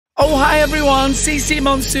hi everyone, Cece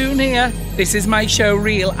Monsoon here. This is my show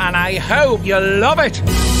Reel and I hope you love it.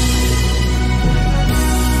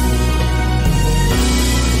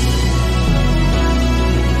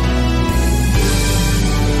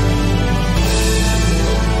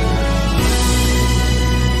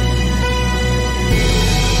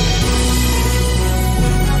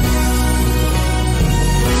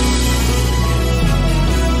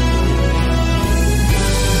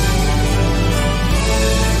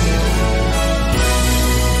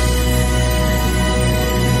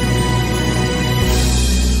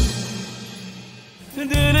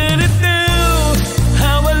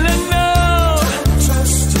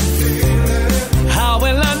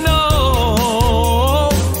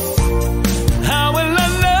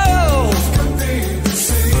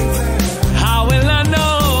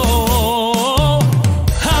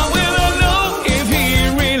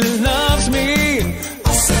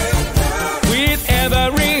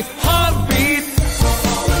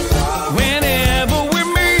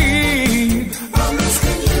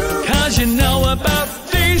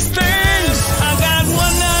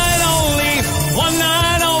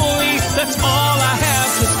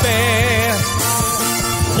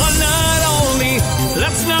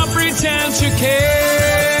 Let's not pretend to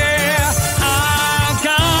care. I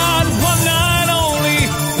got one night only.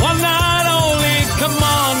 Come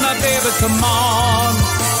on, my baby, come on.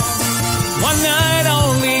 One night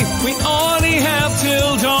only, we only have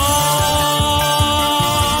till dawn.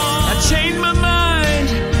 I changed my mind,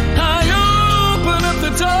 I open up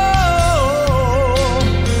the door.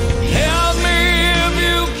 Help me if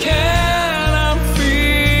you can, I'm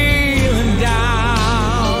feeling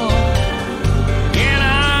down. And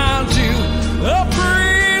I do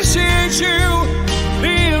appreciate you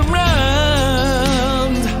being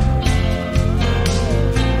around.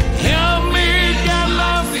 Help me get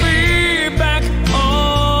my feet back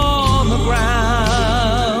on the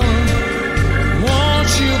ground.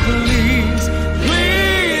 Won't you please,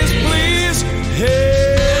 please, please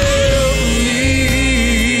help me?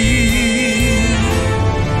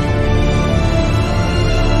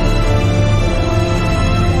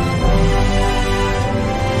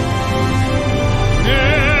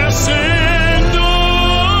 Yes, and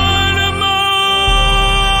dynamite.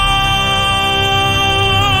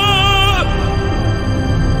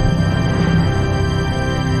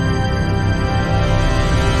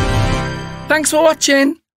 Thanks for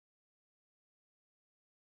watching.